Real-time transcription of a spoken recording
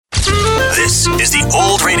This is the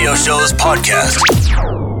Old Radio Show's podcast.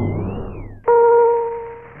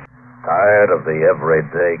 Tired of the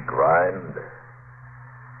everyday grind?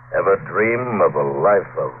 Ever dream of a life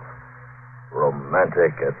of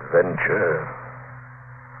romantic adventure?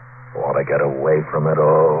 Want to get away from it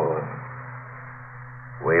all?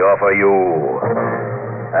 We offer you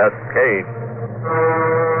Escape.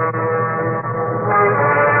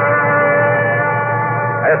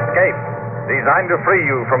 Escape, designed to free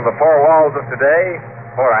you from the four walls of today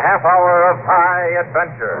for a half hour of high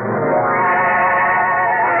adventure.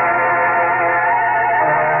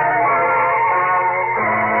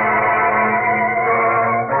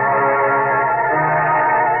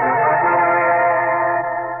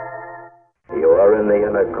 You are in the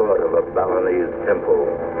inner court of a Balinese temple,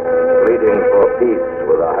 pleading for peace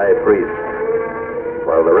with a high priest,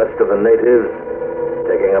 while the rest of the natives,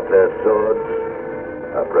 taking up their swords,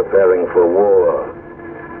 are preparing for war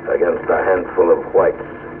against a handful of whites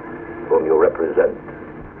whom you represent.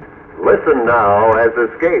 Listen now as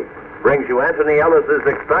Escape brings you Anthony Ellis's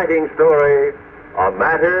exciting story, A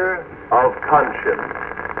Matter of Conscience.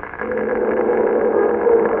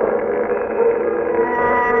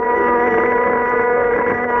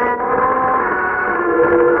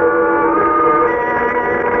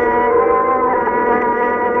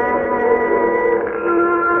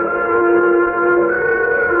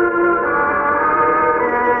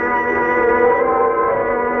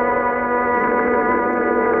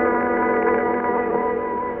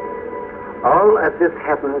 This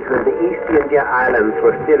happened when the East India Islands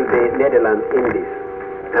were still the Netherlands Indies,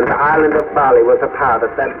 and the island of Bali was a part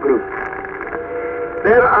of that group.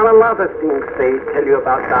 There are a lot of things they tell you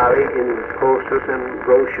about Bali in posters and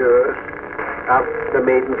brochures, of the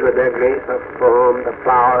maidens with their grace of form, the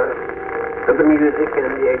flowers, and the music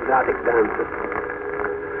and the exotic dances.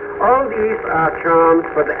 All these are charms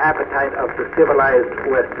for the appetite of the civilized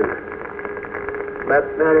Westerner. But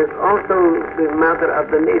there is also the matter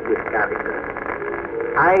of the native character.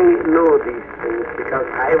 I know these things because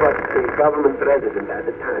I was a government resident at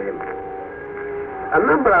the time. A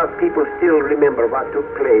number of people still remember what took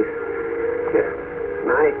place.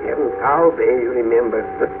 My heavens, how they remember.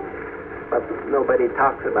 But nobody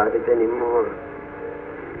talks about it anymore.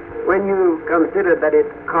 When you consider that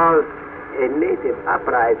it caused a native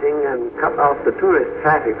uprising and cut off the tourist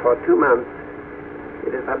traffic for 2 months,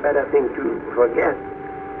 it is a better thing to forget.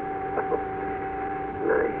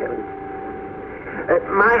 My heavens.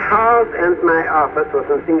 My house and my office was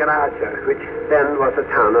in Singaraja, which then was a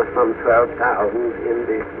town of some 12,000 in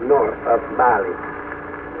the north of Bali.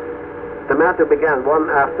 The matter began one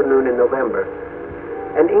afternoon in November.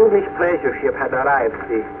 An English pleasure ship had arrived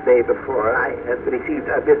the day before. I had received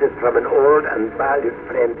a visit from an old and valued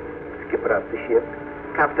friend, skipper of the ship,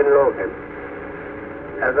 Captain Logan.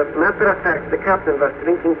 As a matter of fact, the captain was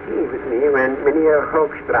drinking tea with me when Mynheer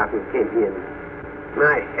Hoogstraten came in.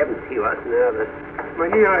 My heavens, he was nervous.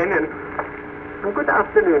 Mynheer, good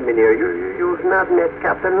afternoon, Mynheer. You've not met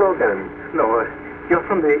Captain Logan? No, you're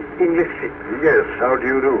from the English ship. Yes, how do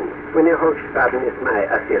you do? Mynheer Hoogstraten is my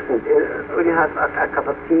assistant. Will you have a cup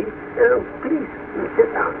of tea? Please, sit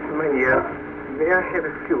down. Mynheer, may I have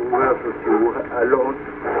a few words with you alone?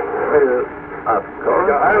 Well, of course.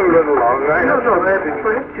 I'll run along. No,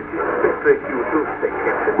 perhaps it is better if you do say,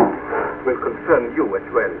 Captain. It will concern you as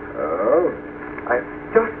well. Oh? I've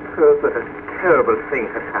just heard that a terrible thing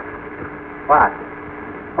has happened. What?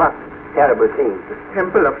 What terrible thing? The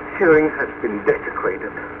temple of Shearing has been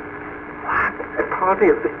desecrated. What? A party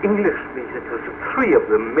of the English visitors, 3 of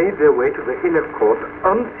them, made their way to the inner court,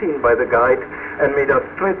 unseen by the guide, and made a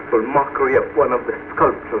dreadful mockery of one of the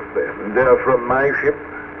sculptures there. They're from my ship?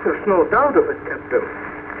 There's no doubt of it, Captain.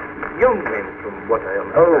 Young men, from what I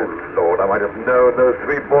understand. Oh, Lord, I might have known those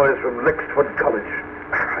 3 boys from Lexford College.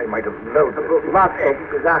 I might have known them. What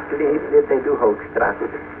exactly did they do,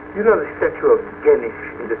 Hoogstraten? You know the statue of Ganesh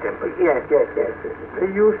in the temple? Yes.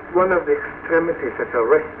 They used one of the extremities as a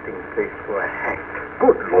resting place for a hack.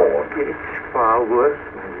 Good Lord. It's far worse,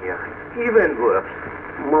 Mynheer. Even worse.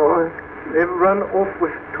 More? They've run off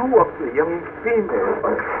with 2 of the young females.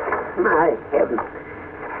 My heavens.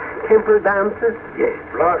 Temple dancers? Yes.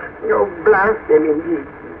 Blast. Oh, blast them indeed.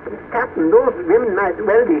 Captain, those women might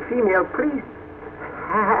well be female priests.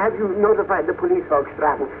 Have you notified the police,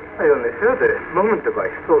 Hoogstraten? I only heard it a moment ago.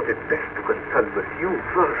 I thought it best to consult with you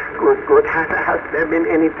first. Good. Has there been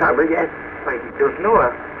any trouble yet? I don't know.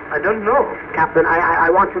 I don't know. Captain, I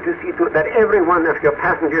want you to see to it that every one of your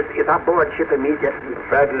passengers is aboard ship immediately.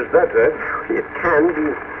 Bad is that, eh? It can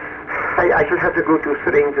be. I shall have to go to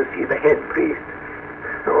Sering to see the head priest.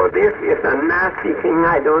 Oh, this is a nasty thing,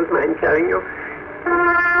 I don't mind telling you.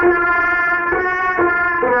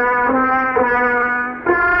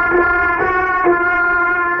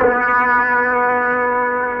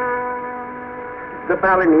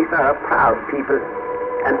 Balinese are a proud people,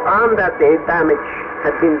 and on that day damage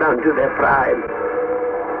had been done to their pride.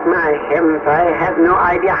 My heavens, I had no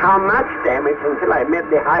idea how much damage until I met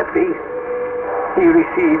the high priest. He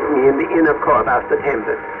received me in the inner court after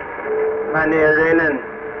temple. Mynheer Raylan,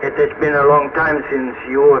 it has been a long time since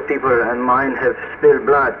your people and mine have spilled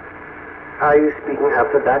blood. Are you speaking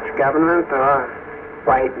of the Dutch government or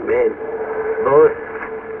white men? Both.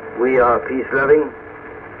 We are peace-loving.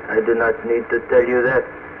 I do not need to tell you that.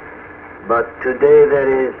 But today there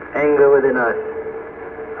is anger within us.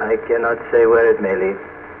 I cannot say where it may lead.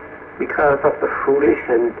 Because of the foolish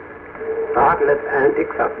and thoughtless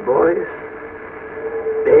antics of boys?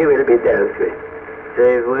 They will be dealt with.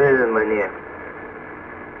 They will, Mynheer.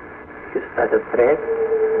 Is that a threat?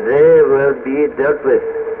 They will be dealt with.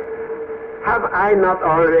 Have I not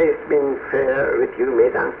always been fair with you,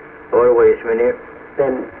 mesdames? Always, Mynheer.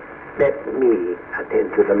 Then let me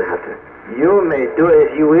attend to the matter. You may do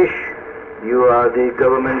as you wish. You are the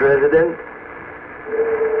government resident.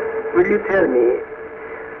 Will you tell me,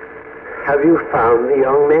 have you found the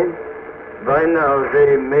young men? By now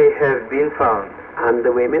they may have been found. And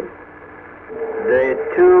the women? They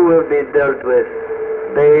too will be dealt with.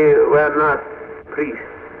 They were not priests.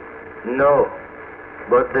 No.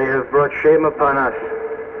 But they have brought shame upon us.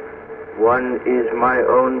 One is my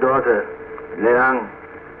own daughter, Leang.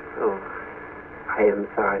 Oh, I am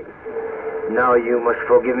sorry. Now you must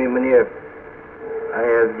forgive me, Mynheer. I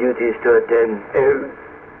have duties to attend.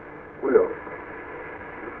 Look,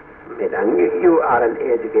 Madame, you are an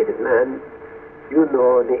educated man. You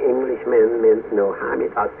know the Englishmen meant no harm.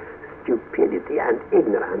 It was stupidity and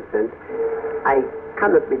ignorance, and I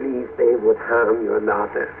cannot believe they would harm your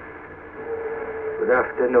daughter. Good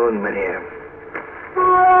afternoon, Mynheer.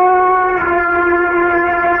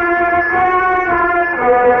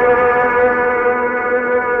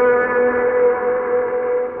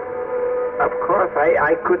 Of course,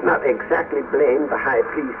 I could not exactly blame the high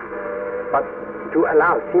priest, but to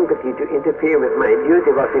allow sympathy to interfere with my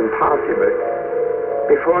duty was impossible.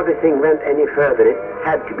 Before the thing went any further, it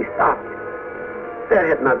had to be stopped. There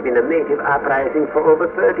had not been a native uprising for over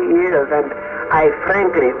 30 years, and I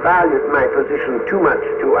frankly valued my position too much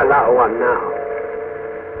to allow one now.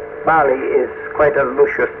 Bali is quite a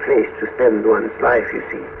luscious place to spend one's life, you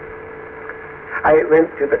see. I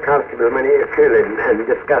went to the constable, Mynheer Kruchen, and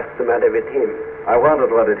discussed the matter with him. I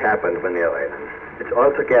wondered what had happened, Mynheer Raylan. It's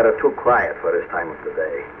altogether too quiet for this time of the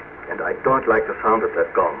day, and I don't like the sound of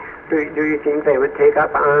that gong. Do you think they would take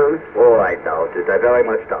up arms? Oh, I doubt it. I very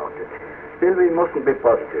much doubt it. Still, we mustn't be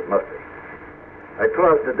positive, must we? I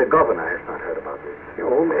trust that the governor has not heard about this.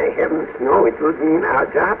 Oh, my heavens, no, it would mean our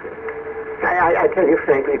job. I tell you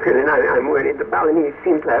frankly, Kruchen, I'm worried. The Balinese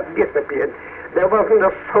seem to have disappeared. There wasn't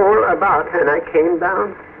a soul about when I came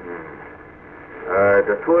down.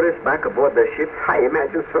 The tourists back aboard their ship? I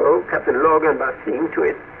imagine so. Captain Logan was seeing to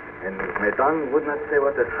it. And Mesdames would not say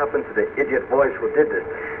what has happened to the idiot boys who did this.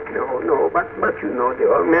 No, but you know the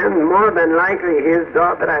old man. More than likely his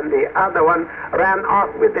daughter and the other one ran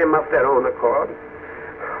off with them of their own accord.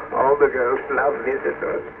 All the girls love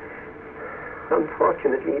visitors.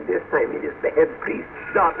 Unfortunately, this time it is the head priest's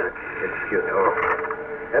daughter. Excuse me. Oh.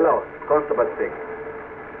 Hello, Constable speak.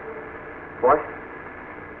 What?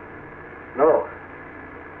 No.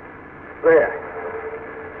 Where?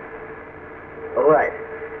 All right.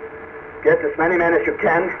 Get as many men as you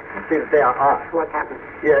can and see that they are armed. What happened?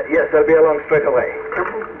 Yes, they'll be along straight away.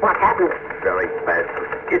 What happened? Very bad.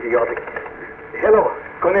 Idiotic. Hello,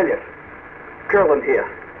 Cornelius. Curland here.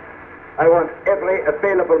 I want every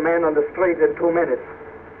available man on the street in 2 minutes.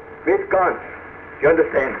 With guns. You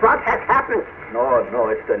understand? What has happened? No,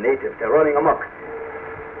 it's the natives. They're running amok.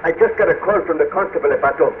 I just got a call from the constable at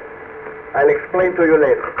Bartell. I'll explain to you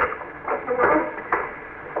later.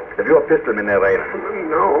 Have you a pistol in there, Wright?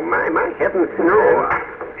 No, my heavens, no.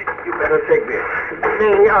 You better take this.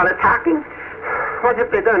 They are attacking? What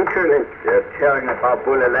have they done, Colonel? They're tearing apart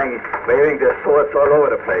Bulalang, waving their swords all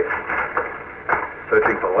over the place.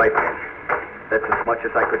 Searching for white men. That's as much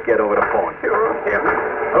as I could get over the phone. Oh, heavens.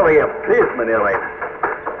 Over here, please, Mynheer Wright.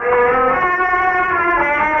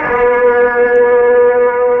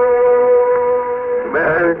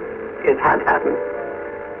 Well, it had happened.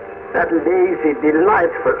 That lazy,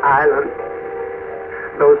 delightful island.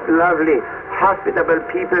 Those lovely, hospitable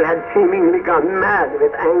people had seemingly gone mad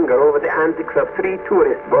with anger over the antics of 3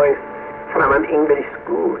 tourist boys from an English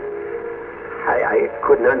school. I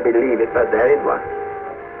could not believe it, but there it was.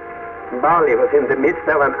 Bali was in the midst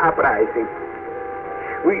of an uprising.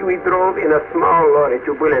 We drove in a small lorry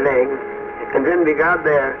to Bulalang, and when we got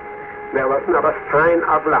there was not a sign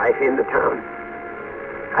of life in the town.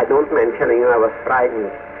 I don't mind telling you I was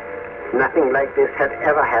frightened. Nothing like this had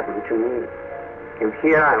ever happened to me. And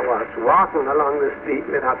here I was, walking along the street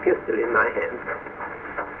with a pistol in my hand.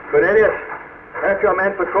 Cornelius, have your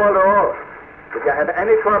men patrol the hall. If you have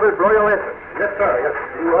any trouble, blow your whistle. Yes, sir, yes.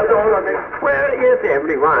 Where is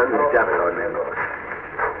everyone?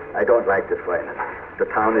 I don't like this, Wright. The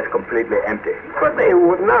town is completely empty. But they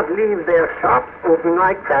would not leave their shops open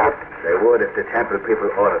like that. They would if the temple people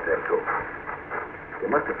ordered them to. They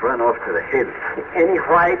must have run off to the hills. Any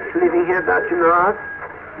whites living here that you know of?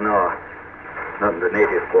 No, not in the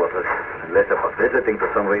native quarters, unless they were visiting for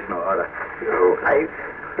some reason or other. No, I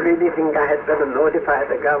really think I had better notify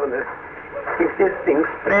the governor. If this thing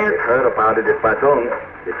spreads... They heard about it at Baton.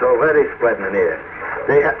 It's already spreading in here.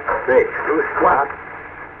 What?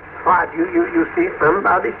 What? You see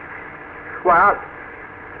somebody? What?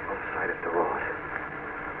 Outside of the road.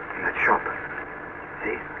 In that shop.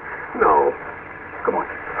 See? No. Come on.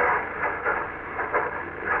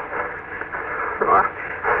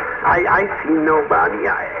 I see nobody.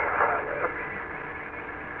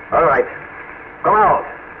 All right. Come out.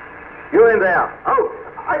 You in there. Oh,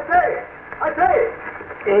 I say!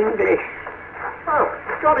 English. Oh,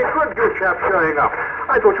 jolly good you chaps showing up.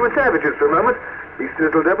 I thought you were savages for a moment. These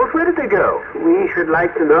little devils, where did they go? We should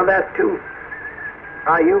like to know that, too.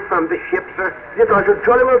 Are you from the ship, sir? Yes, I should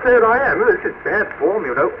jolly well say that I am. This is bad form,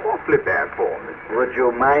 you know. Awfully bad form. Would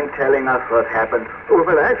you mind telling us what happened? Oh,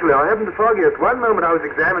 well, actually, I haven't the foggiest. One moment I was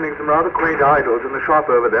examining some rather quaint idols in the shop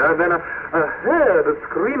over there, and then a herd of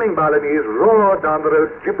screaming Balinese roared down the road,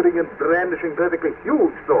 gibbering and brandishing perfectly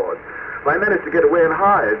huge swords. I managed to get away and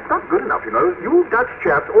hide. It's not good enough, you know. You Dutch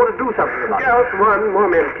chaps ought to do something about it. Just one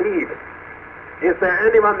moment, please. Is there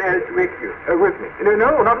anyone else with you? With me?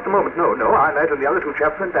 No, not at the moment. No. I and the other two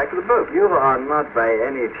chaps went back to the boat. You are not by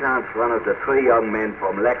any chance one of the 3 young men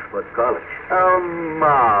from Lexford College. Oh,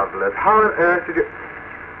 marvelous. How on earth did you...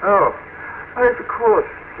 Oh, yes, of course.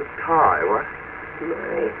 The tie, what?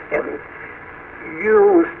 My heavens.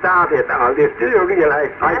 You started all this. Do you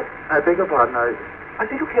realize that? I beg your pardon. I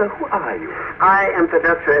say, look here, who are you? I am the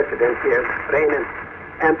Dutch resident here, Reinen.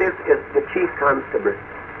 And this is the chief constable,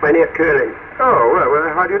 Mynheer Keulen. Oh, well,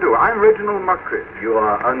 how do you do? I'm Reginald Mockridge. You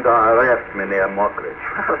are under arrest, Mynheer Mockridge.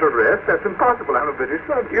 Arrest? That's impossible. I'm a British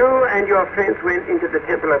subject. You and your friends went into the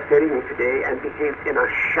Temple of Serim today and behaved in a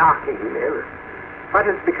shocking manner. What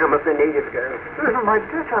has become of the native girl? My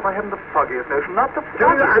dear chap, I haven't the foggiest notion. Not the Do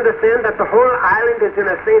you understand that the whole island is in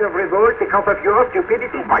a state of revolt because of your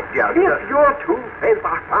stupidity? My dear, If your 2 friends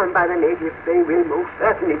are found by the natives, they will most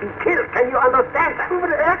certainly be killed. Can you understand that?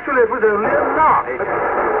 But actually, it was only a knock.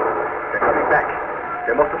 They're coming back.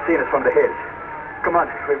 They must have seen us from the hills. Come on,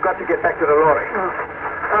 we've got to get back to the lorry.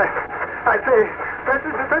 I say, does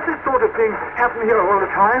this sort of thing happen here all the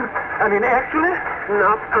time? I mean, actually?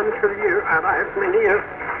 Not until you arrived, Mynheer.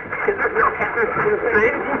 It has not happened since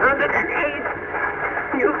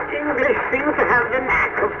 1908. You English seem to have the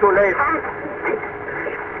knack of Too late.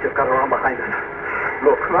 Just got around behind us.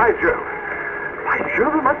 Look. By Jove,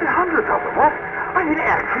 there must be hundreds of them. What? I mean,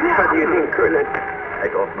 actually... What do you think, Keulen? I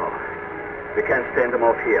don't know. We can't stand them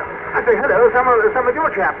off here. I say, hello, some of your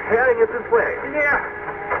chaps herring it this way. Yeah.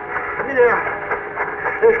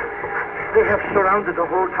 They have surrounded the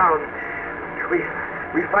whole town. We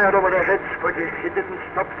fired over their heads, but it didn't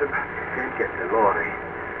stop them. Can't get the lorry.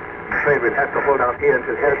 I'm afraid we'll have to hold out here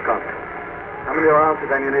until help comes. How many rounds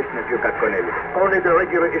of ammunition have you got, Cornelius? Only the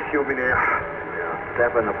regular issue, Mynheer. There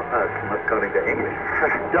are 7 of us, not counting the English.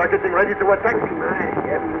 They are getting ready to attack.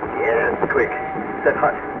 Yes, quick. Set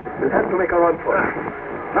hot. We'll have to make a run for it.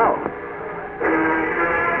 Now.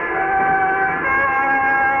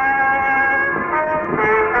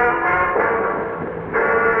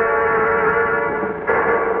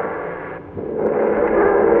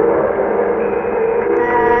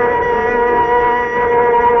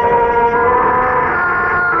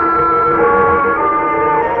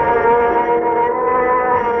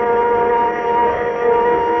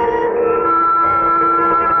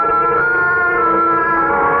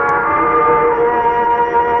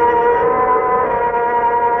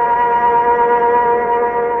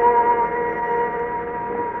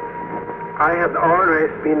 I have always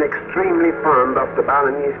been extremely fond of the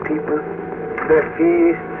Balinese people. Their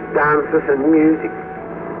feasts, dances, and music.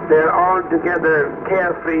 They're altogether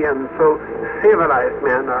carefree and so civilized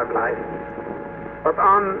manner of life. But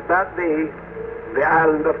on that day, the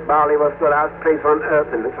island of Bali was the last place on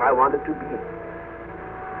earth in which I wanted to be.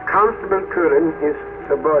 Constable Keulen, his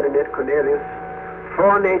subordinate Cornelius,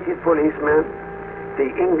 4 native policemen, the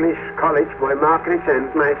English college boy Mockridge,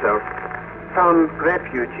 and myself found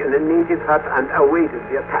refuge in a native hut and awaited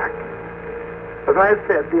the attack. As I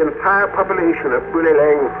said, the entire population of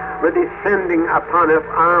Bulilang were descending upon us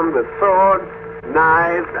armed with swords,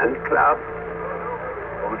 knives, and clubs.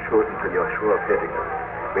 Don't shoot until you're sure of hitting them.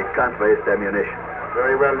 We can't waste ammunition.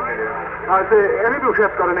 Very well, Major. I say, any of you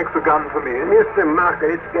chaps got an extra gun for me? Mr.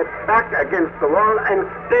 Margaret, get back against the wall and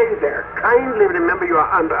stay there. Kindly remember you are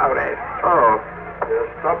under arrest. Oh, they're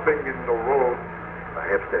stopping in the road.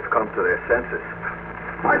 Perhaps they've come to their senses.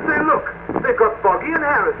 I say, look, they've got Foggy and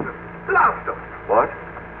Harrison. Blast them. What?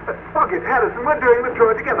 Foggy and Harrison, we're doing the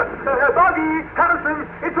tour together. Foggy, Harrison,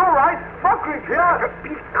 it's all right. Mockridge here.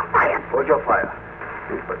 Be quiet. Hold your fire.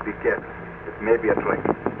 But be careful. It may be a trick.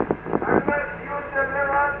 Unless you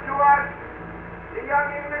deliver to us the young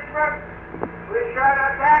Englishman, we shall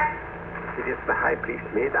attack. It is the high priest,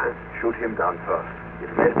 Mesdames. Shoot him down first. It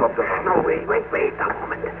may stop the run. No, wait a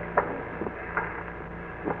moment.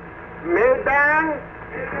 Mesdames,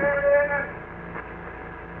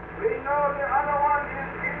 we know the other one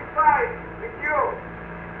is inside with you.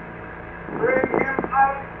 Bring him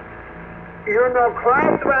out. you know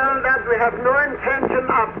quite well that we have no intention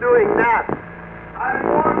of doing that. I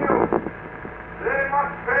warn you, they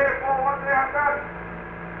must pay for what they have done.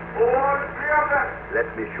 All three of them. Let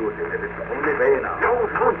me shoot him. It is the only way now.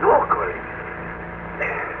 No, Colin.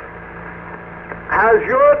 Has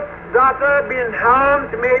your daughter been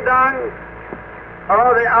harmed, Mesdames?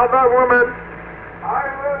 Or the other woman? I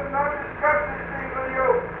will not discuss this thing with you.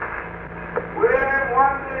 We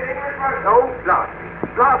want the Englishman. No, blast.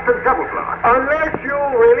 Blast and double blast. Unless you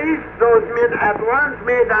release those men at once,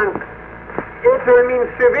 Mesdames, it will mean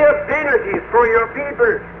severe penalties for your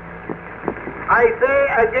people. I say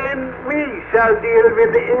again, we shall deal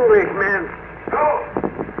with the Englishmen. No.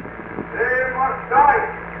 They must die.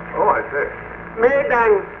 Oh, I say.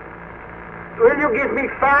 Mesdames, will you give me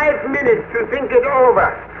 5 minutes to think it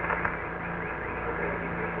over?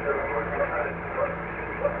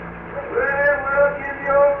 We will give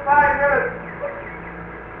you 5 minutes.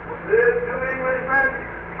 These two Englishmen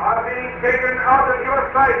are being taken out of your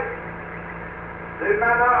sight. The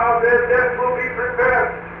manner of their death will be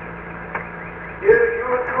prepared. If you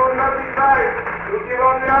do not decide to give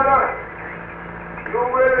on the other, you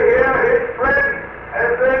will hear his friends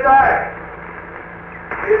as they die.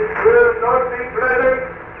 It will not be pleasant.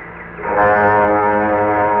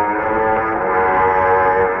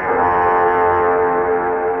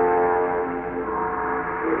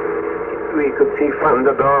 We could see from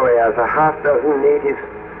the doorway as a half-dozen natives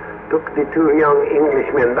took the two young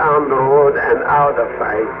Englishmen down the road and out of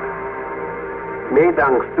sight.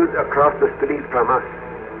 Medang stood across the street from us,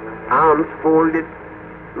 arms folded,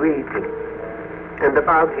 waiting. And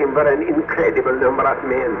about him were an incredible number of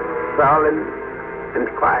men, sullen and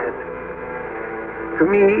quiet. To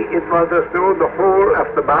me, it was as though the whole of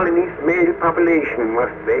the Balinese male population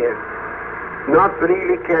was there, not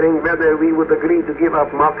really caring whether we would agree to give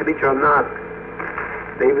up Mockridge or not.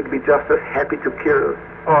 They would be just as happy to kill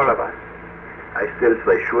all of us. I still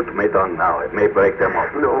say shoot Medan now. It may break them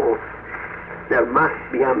up. No, there must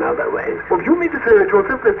be another way. Well, you mean to say that you'll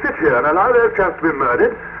simply sit here and allow their chance to be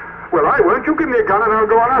murdered? Well, I won't. You give me a gun and I'll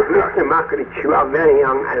go on after. Mr. Mockridge, you are very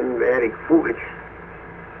young and very foolish.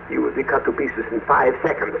 You would be cut to pieces in 5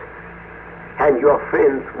 seconds. And your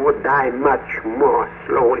friends would die much more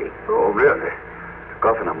slowly. Oh, really? The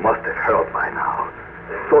governor must have heard by now.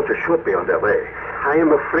 Soldiers should be on their way. I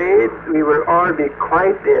am afraid we will all be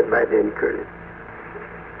quite dead by then, Colonel.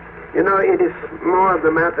 You know, it is more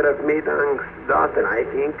the matter of Medang's daughter, I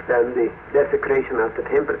think, than the desecration of the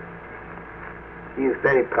temple. He is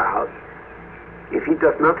very proud. If he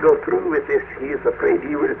does not go through with this, he is afraid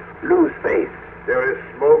he will lose face. There is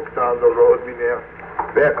smoke down the road, Mynheer.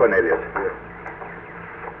 There, Cornelius.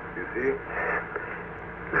 You see?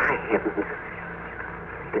 My heavens.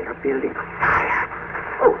 They are building a fire.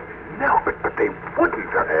 Oh, no, but they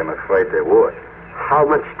wouldn't. I am afraid they would. How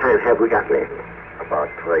much time have we got left? About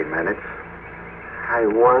 3 minutes. I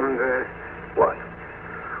wonder. What?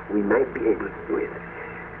 We might be able to do it.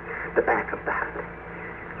 The back of the hut.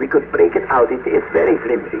 We could break it out. It's very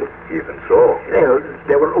flimsy. Even so. Well,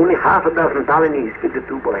 there were only half a dozen Balinese with the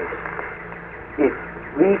 2 boys. If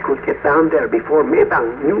we could get down there before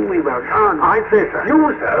Medang knew we were gone. I say, sir.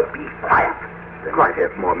 You, sir, be quiet. They might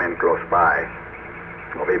have more men close by.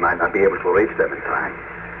 Or we might not be able to reach them in time.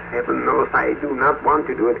 Heaven knows I do not want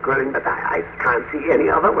to do it, Colin, but I can't see any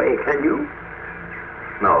other way, can you?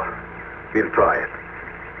 No. We'll try it.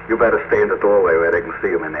 You better stay in the doorway where they can see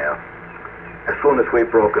you in there. As soon as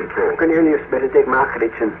we've broken through. Cornelius, better take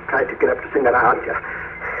Mockridge and try to get up to Singaraja.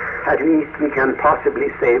 At least we can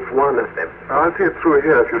possibly save one of them. I'll see it through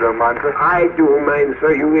here if you don't mind, sir. I do mind,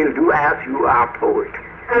 sir. You will do as you are told.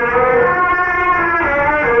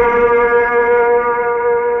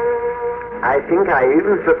 I think I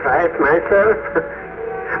even surprised myself.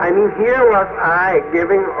 I mean, here was I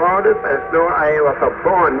giving orders as though I was a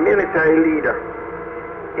born military leader.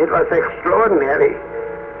 It was extraordinary,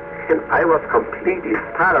 and I was completely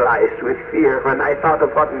paralyzed with fear when I thought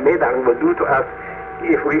of what Medang would do to us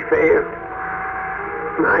if we failed.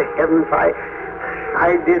 My heavens,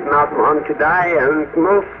 I did not want to die, and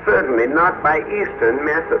most certainly not by Eastern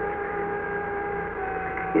methods.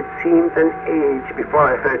 It seemed an age before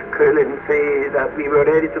I heard Kruchen say that we were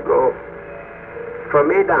ready to go. For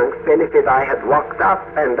Medang's benefit, I had walked up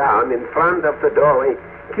and down in front of the doorway,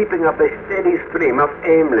 keeping up a steady stream of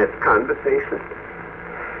aimless conversation.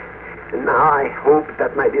 And now I hoped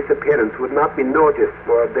that my disappearance would not be noticed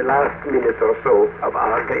for the last minute or so of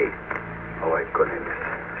our day. All right, Cornelius.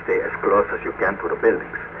 Stay as close as you can to the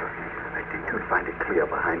buildings. I think you'll find it clear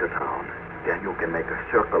behind the town. Then you can make a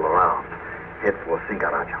circle around. Head for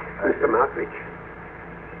Singaraja. Mr. Mockridge,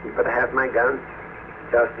 you better have my gun,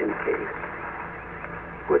 just in case.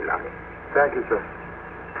 Good luck. Thank you, sir.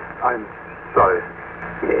 I'm sorry.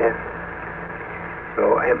 Yes,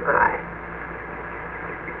 so am I.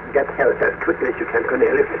 Get help as quickly as you can,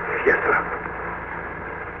 Cornelius. Yes, sir.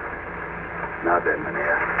 Now then,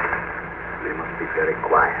 Mynheer, we must be very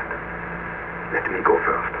quiet. Let me go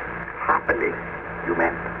first. Happily. You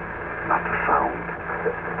meant not a sound.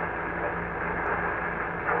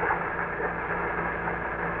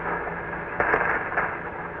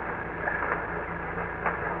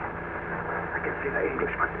 I can see the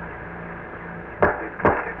Englishman.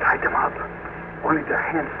 They tied them up. Only their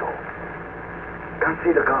hands though. Can't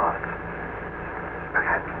see the guards.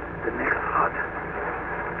 Perhaps the next hut.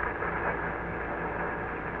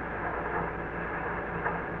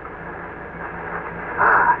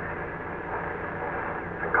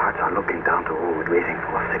 The guards are looking down the road, waiting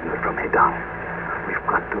for a signal from Medang. We've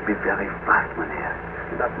got to be very fast, Mynheer.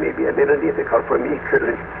 That may be a little difficult for me,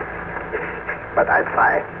 Kruchen. But I'll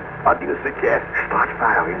try. What do you suggest? Start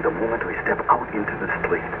firing the moment we step out into the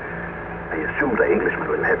street. I assume the Englishman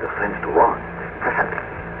will have the sense to run.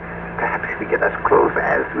 Perhaps we get as close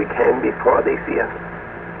as we can before they see us.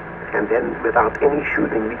 And then, without any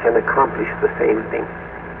shooting, we can accomplish the same thing.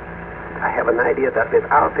 I have an idea that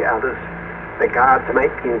without the others, the guards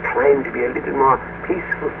might be inclined to be a little more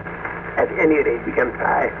peaceful. At any rate, we can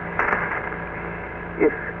try.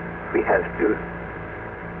 If we have to,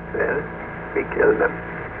 well, we kill them.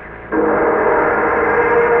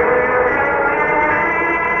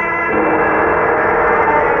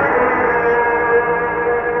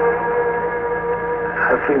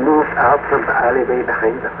 As we moved out from the alleyway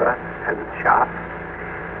behind the huts and shops,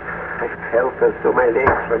 I felt as though my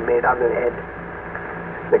legs were made on an edge.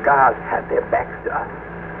 The guards had their backs to us.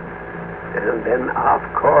 And then, of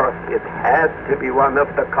course, it had to be one of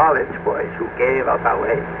the college boys who gave us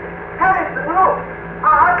away. Harrison, look!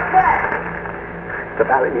 Our track! The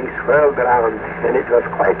Balinese whirled around, and it was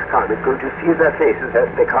quite comical to see their faces as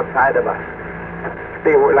they caught sight of us.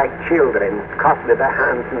 They were like children, caught with their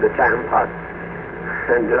hands in the jam pot.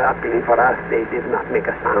 And luckily for us, they did not make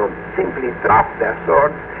a sound, simply dropped their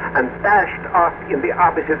swords and dashed off in the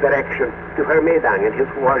opposite direction to where Medang and his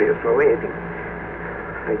warriors were waiting.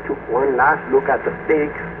 I took one last look at the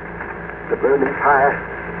stakes, the burning fire,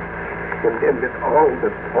 and then with all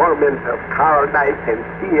the torment of cowardice and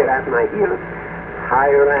fear at my heels, I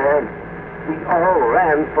ran. We all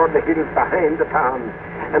ran for the hills behind the town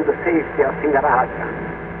and the safety of Singaraja.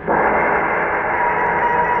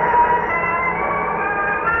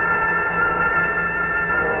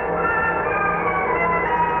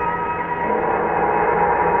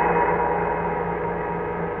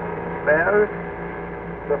 Well,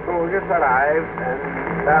 the soldiers arrived, and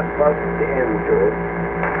that was the end to it.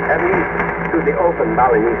 At least to the open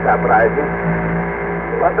Balinese uprising.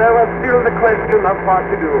 But there was still the question of what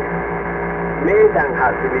to do. Medang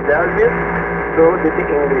had to be dealt with, so did the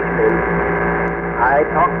Englishmen. I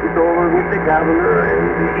talked it over with the governor and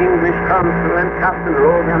the English consul and Captain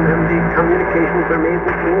Logan, and the communications were made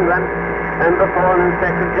with England and the foreign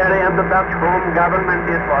secretary and the Dutch home government.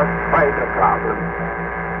 It was quite a problem.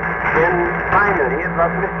 Then finally it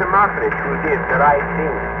was Mr. Mockridge who did the right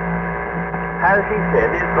thing. As he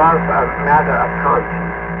said, it was a matter of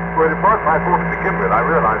conscience. Well, it was my fault to begin with, I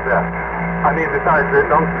realize that. I mean, besides the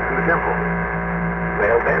nonsense in the temple.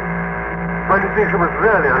 Well then. Well, you see, she was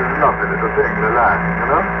really a lovely little thing, the lad, you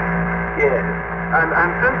know? Yes.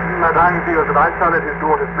 And since Madame feels that I sullied his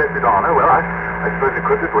daughter's blessed honor, well, I suppose it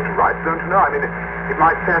could be put to rights, don't you know? I mean, it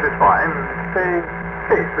might satisfy him, save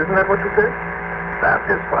face, isn't that what you said? That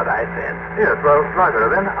is what I said. Yes, well,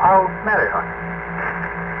 righto, then I'll marry her.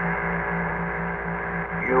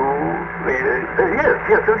 you will...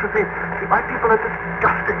 Yes, don't you see? My people are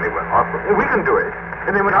disgustingly well off. We can do it.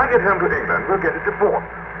 And then when I get home to England, we'll get a divorce.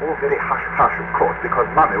 All very hush-hush, of course, because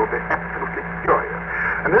Mummy will be absolutely furious.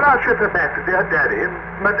 And then I'll ship her back to dear Daddy and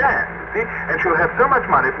Madame, see? And she'll have so much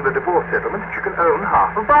money from the divorce settlement that she can own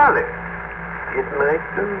half of Bali. It might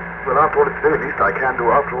do. Well, after all, it's the very least I can do.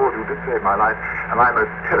 After all, you did save my life, and I'm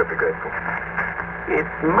most terribly grateful. It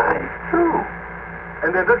might do.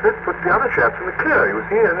 And then this puts the other chaps in the clear, you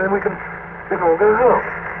see, and then we can all go home.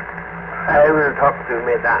 I will talk to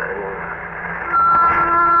Madame.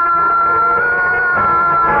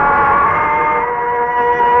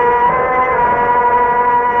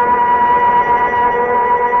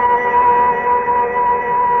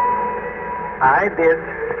 I did.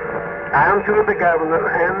 I am to the governor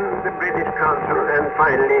and the British consul and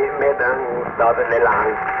finally Madame's daughter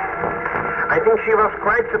Lelang. I think she was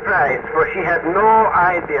quite surprised, for she had no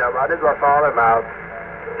idea what it was all about,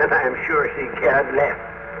 and I am sure she cared less,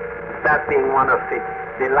 that being one of the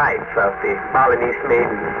delights of the Balinese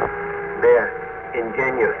maidens, their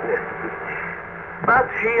ingenuousness. But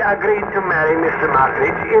she agreed to marry Mr.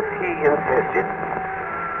 Mockridge if he insisted,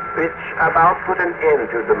 which about put an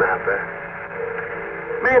end to the matter.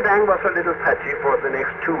 Madang was a little touchy for the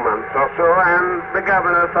next 2 months or so, and the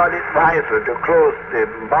governor thought it wiser to close the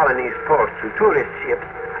Balinese ports to tourist ships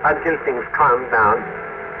until things calmed down.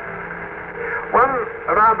 One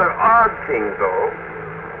rather odd thing, though,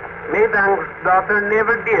 Madang's daughter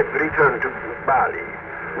never did return to Bali.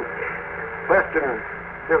 Western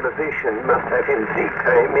civilization must have intrigued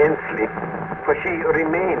her immensely, for she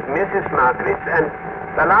remained Mrs. Mockridge, and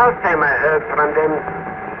the last time I heard from them,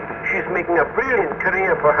 she's making a brilliant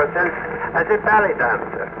career for herself as a ballet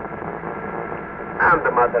dancer. I'm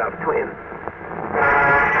the mother of twins.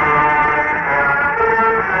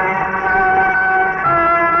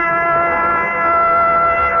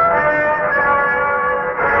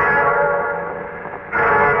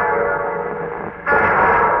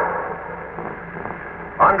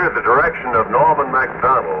 Under the direction of Norman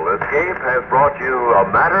MacDonald, Escape has brought you A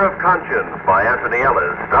Matter of Conscience by Anthony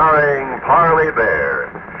Ellis, starring Parley Baer.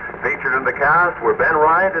 Featured in the cast were Ben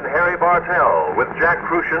Wright and Harry Bartell, with Jack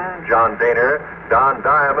Kruchen, John Dehner, Don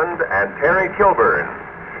Diamond, and Terry Kilbourne.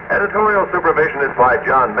 Editorial supervision is by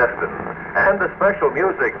John Meston, and the special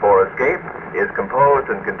music for Escape is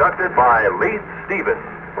composed and conducted by Leith Stevens.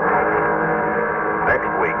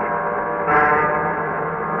 Next week.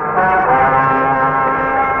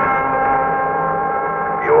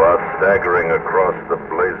 You are staggering across the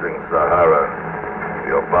blazing Sahara,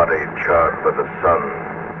 your body charred by the sun,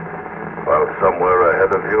 while somewhere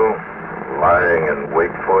ahead of you, lying in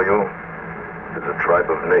wait for you, is a tribe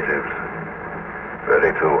of natives,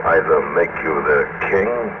 ready to either make you their king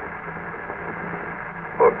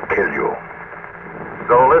or kill you.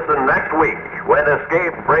 So listen next week when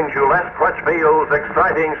Escape brings you Les Crutchfield's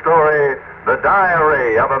exciting story, The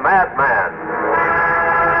Diary of a Madman.